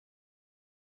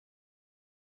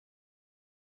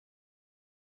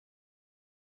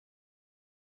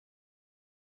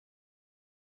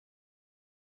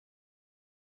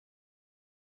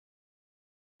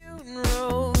moon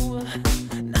roll.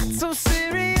 Not so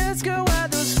serious, girl, why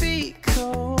those feet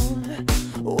cold?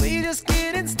 We just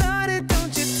getting started,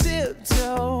 don't you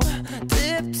tiptoe,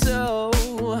 tiptoe.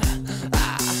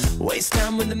 Waste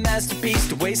time with the masterpiece,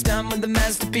 to waste time with the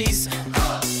masterpiece.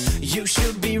 You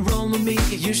should be rolling me,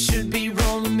 you should be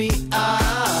rolling me.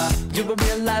 You're a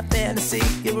real life fantasy,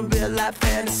 you're a real life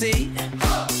fantasy.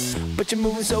 But you're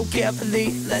moving so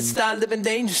carefully, let's start living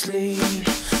dangerously.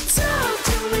 Talk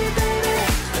to me, baby.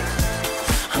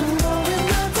 I'm going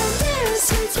up on this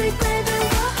sweet, sweet baby.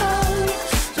 Whoa,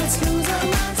 let's lose our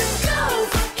minds and go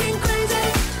fucking crazy.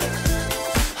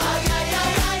 Ay, ay,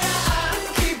 ay, ay, ay,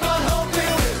 keep on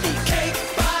hoping we'll be cake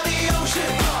by the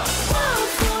ocean. Walk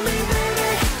for me,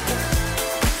 baby.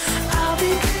 I'll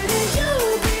be pretty,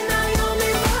 you'll be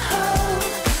Naomi. Whoa,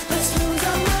 let's lose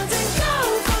our minds and go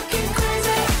fucking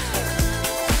crazy.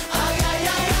 Ay, ay,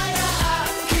 ay, ay, ay,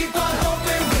 keep on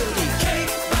hoping we'll be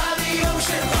cake by the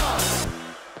ocean.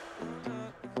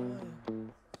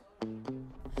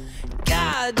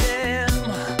 Goddamn,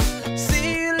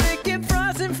 see you licking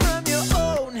frosting from your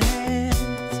own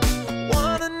hands.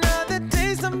 Want another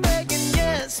taste? I'm begging,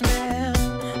 yes, ma'am.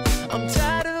 I'm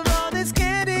tired of all this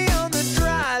candy on the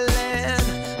dry land,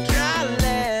 dry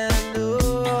land.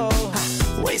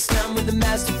 Oh, waste time with the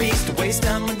masterpiece, to waste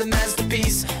time with the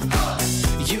masterpiece.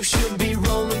 You should be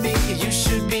rolling me, you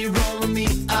should be rolling me.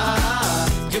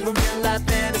 You're a real life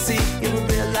fantasy, you're a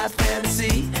real life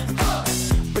fantasy.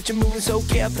 But you're moving so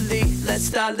carefully, let's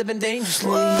start living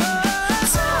dangerously.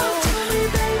 Whoa.